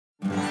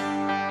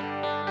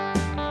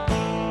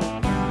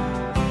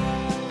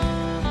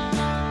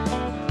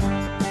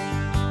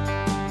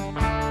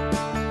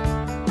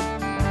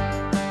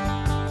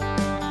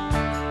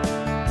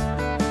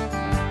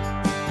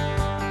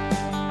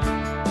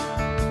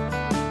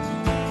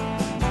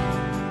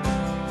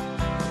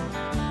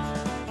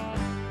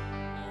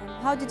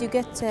how did you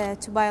get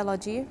to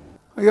biology?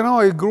 You know,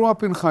 I grew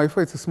up in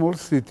Haifa, it's a small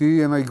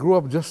city, and I grew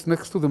up just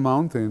next to the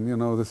mountain. You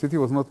know, the city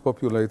was not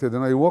populated,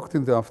 and I walked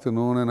in the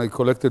afternoon and I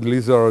collected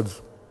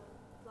lizards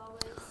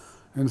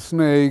and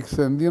snakes,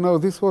 and you know,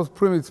 this was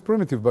it's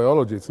primitive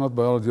biology. It's not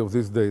biology of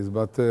these days,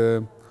 but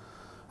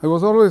I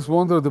was always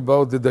wondered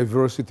about the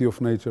diversity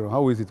of nature.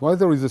 How is it? Why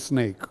there is a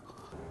snake?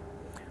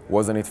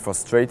 Wasn't it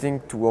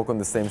frustrating to work on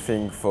the same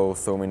thing for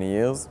so many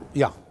years?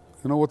 Yeah.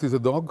 You know what is a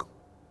dog?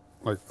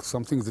 Like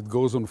something that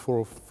goes on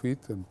 4 feet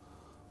and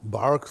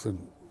barks and...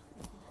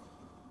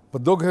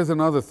 But dog has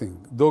another thing.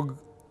 Dog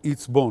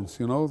eats bones,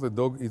 you know? The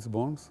dog eats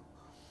bones.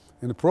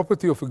 And the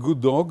property of a good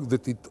dog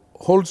that it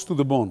holds to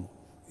the bone.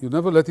 You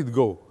never let it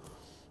go.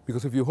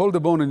 Because if you hold the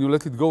bone and you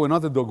let it go,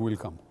 another dog will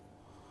come.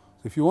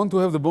 So if you want to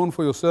have the bone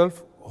for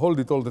yourself,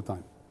 hold it all the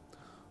time.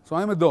 So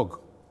I'm a dog.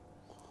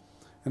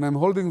 And I'm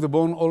holding the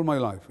bone all my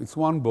life. It's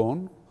one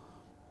bone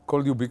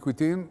called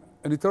ubiquitin,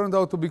 and it turned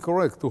out to be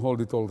correct to hold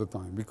it all the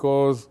time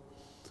because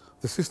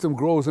the system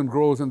grows and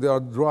grows and there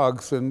are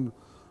drugs and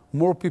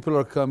more people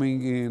are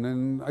coming in,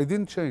 and I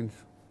didn't change.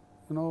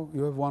 You know,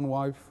 you have one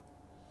wife,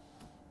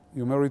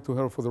 you're married to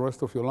her for the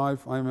rest of your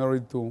life. I'm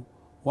married to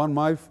one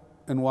wife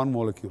and one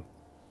molecule.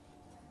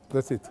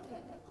 That's it.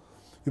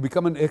 You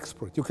become an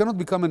expert. You cannot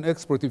become an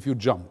expert if you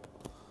jump.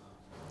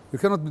 You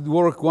cannot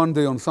work one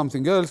day on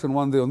something else and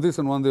one day on this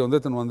and one day on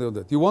that and one day on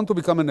that. You want to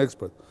become an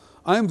expert.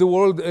 I am the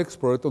world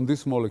expert on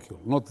this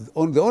molecule, not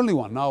the only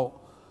one. Now,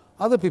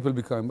 other people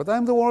become, but I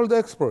am the world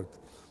expert.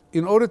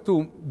 In order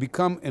to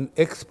become an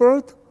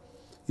expert,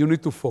 you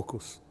need to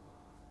focus.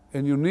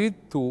 And you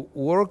need to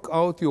work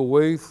out your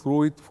way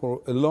through it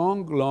for a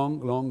long,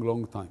 long, long,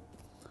 long time.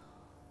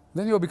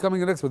 Then you are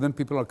becoming an expert. Then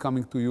people are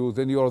coming to you.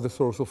 Then you are the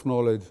source of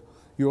knowledge.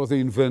 You are the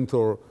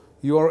inventor.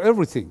 You are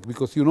everything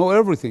because you know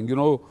everything. You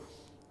know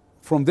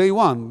from day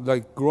one,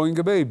 like growing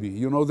a baby.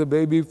 You know the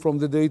baby from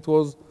the day it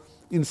was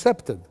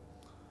incepted.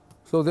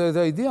 So the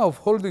idea of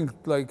holding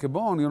like a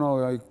bone, you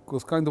know, I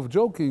was kind of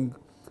joking,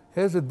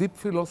 has a deep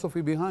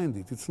philosophy behind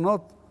it. It's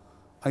not,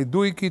 I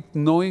do it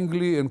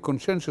knowingly and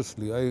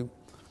conscientiously.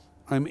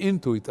 I'm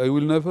into it. I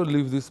will never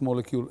leave this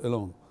molecule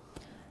alone.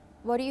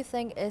 What do you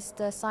think is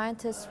the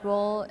scientist's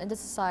role in the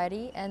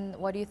society, and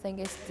what do you think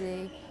is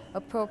the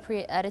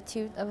appropriate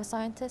attitude of a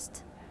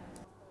scientist?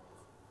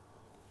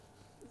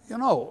 You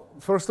know,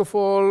 first of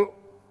all,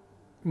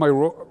 my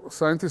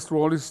scientist's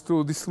role is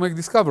to make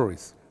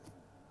discoveries,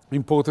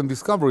 important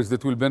discoveries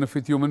that will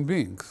benefit human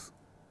beings,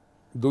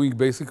 doing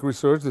basic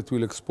research that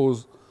will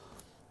expose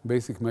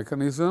basic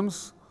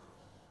mechanisms,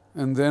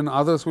 and then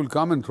others will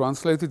come and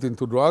translate it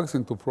into drugs,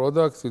 into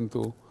products,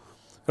 into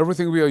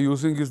everything we are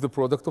using is the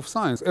product of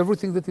science.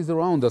 Everything that is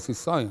around us is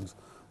science.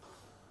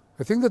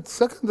 I think that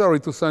secondary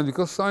to science,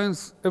 because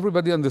science,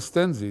 everybody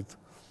understands it,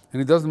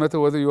 and it doesn't matter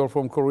whether you are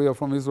from Korea,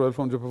 from Israel,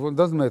 from Japan, it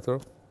doesn't matter.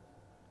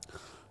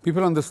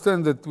 People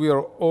understand that we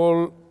are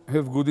all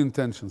have good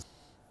intentions.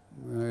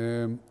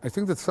 I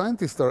think that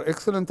scientists are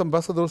excellent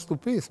ambassadors to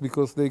peace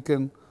because they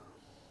can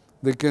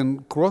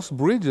cross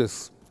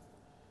bridges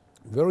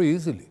very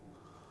easily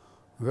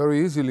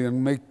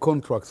and make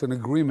contracts and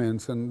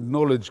agreements, and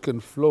knowledge can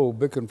flow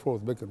back and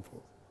forth, back and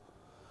forth.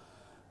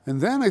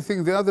 And then I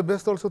think they are the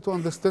best also to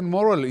understand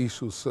moral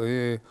issues.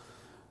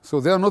 So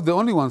they are not the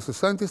only ones. The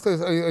scientists,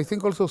 I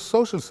think also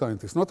social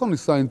scientists, not only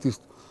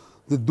scientists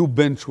that do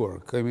bench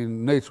work, I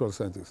mean natural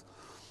scientists.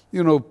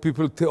 You know,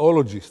 people,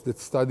 theologists that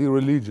study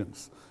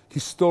religions,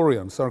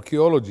 historians,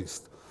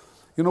 archaeologists.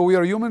 You know, we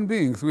are human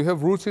beings. We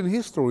have roots in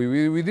history.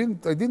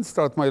 I didn't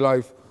start my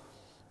life.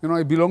 You know,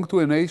 I belong to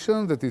a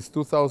nation that is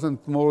 2,000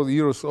 more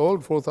years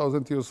old,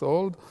 4,000 years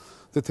old,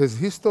 that has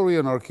history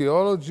and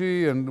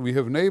archaeology, and we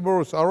have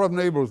neighbors, Arab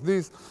neighbors,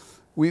 this.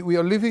 We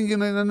are living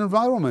in an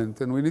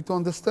environment, and we need to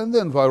understand the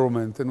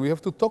environment, and we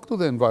have to talk to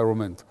the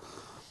environment.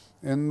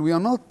 And we are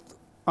not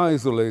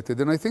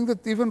isolated. And I think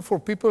that even for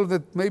people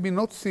that maybe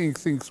not seeing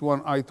things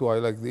one eye to eye,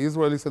 like the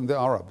Israelis and the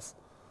Arabs,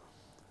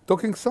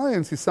 talking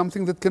science is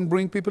something that can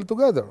bring people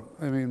together.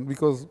 I mean,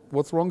 because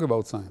what's wrong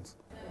about science?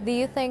 Do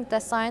you think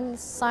that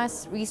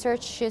science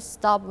research should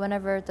stop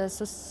whenever the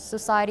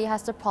society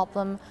has a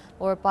problem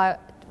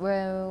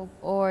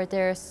or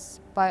there's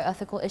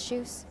bioethical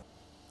issues?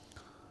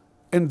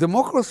 And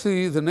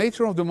democracy, the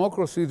nature of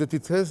democracy, that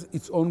it has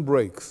its own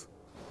breaks.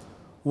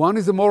 One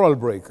is a moral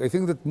break. I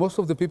think that most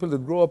of the people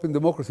that grow up in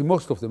democracy,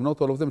 most of them,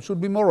 not all of them, should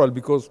be moral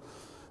because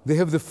they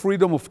have the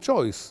freedom of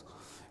choice.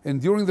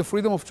 And during the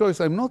freedom of choice,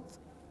 I'm not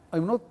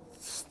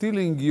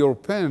stealing your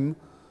pen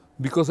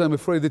because I'm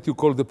afraid that you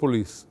call the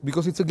police,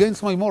 because it's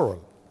against my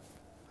moral.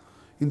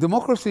 In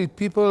democracy,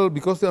 people,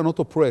 because they are not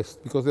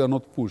oppressed, because they are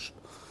not pushed,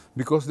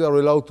 because they are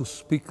allowed to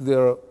speak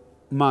their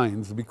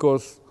minds,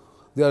 because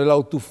they are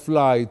allowed to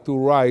fly, to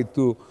write,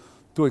 to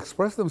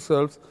express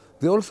themselves,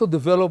 they also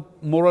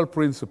develop moral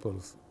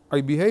principles.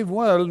 I behave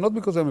well, not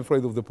because I'm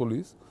afraid of the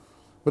police,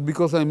 but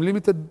because I'm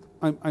limited,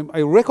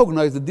 I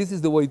recognize that this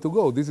is the way to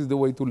go, this is the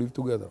way to live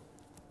together.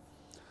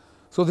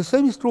 So the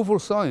same is true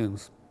for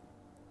science.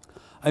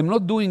 I'm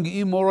not doing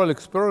immoral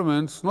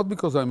experiments, not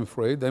because I'm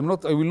afraid. I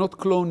will not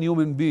clone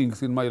human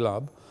beings in my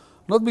lab.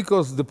 Not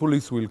because the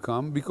police will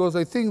come, because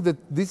I think that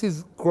this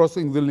is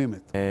crossing the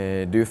limit.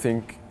 Do you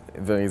think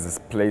there is a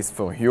place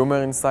for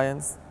humor in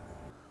science?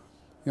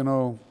 You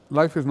know,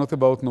 life is not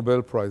about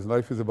Nobel Prize,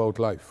 life is about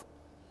life.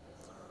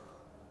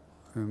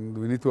 And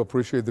we need to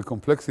appreciate the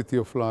complexity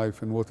of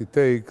life and what it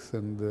takes,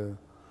 and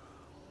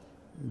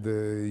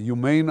the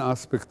humane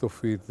aspect of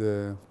it,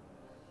 the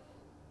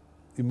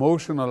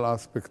emotional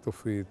aspect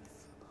of it.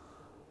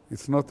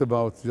 It's not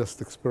about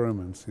just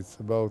experiments,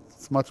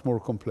 it's much more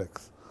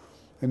complex.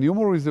 And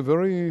humor is a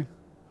very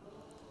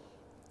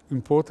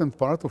important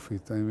part of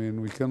it. I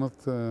mean, we cannot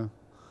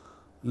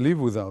live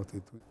without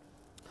it.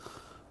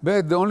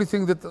 But the only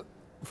thing that,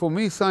 for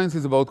me, science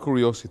is about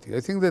curiosity. I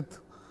think that,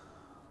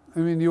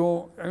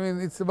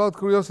 it's about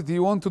curiosity.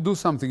 You want to do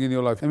something in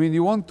your life. I mean,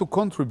 you want to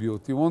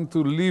contribute. You want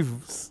to leave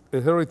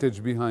a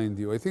heritage behind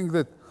you. I think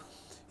that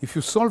if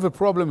you solve a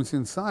problem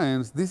in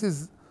science, this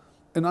is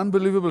an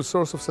unbelievable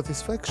source of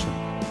satisfaction.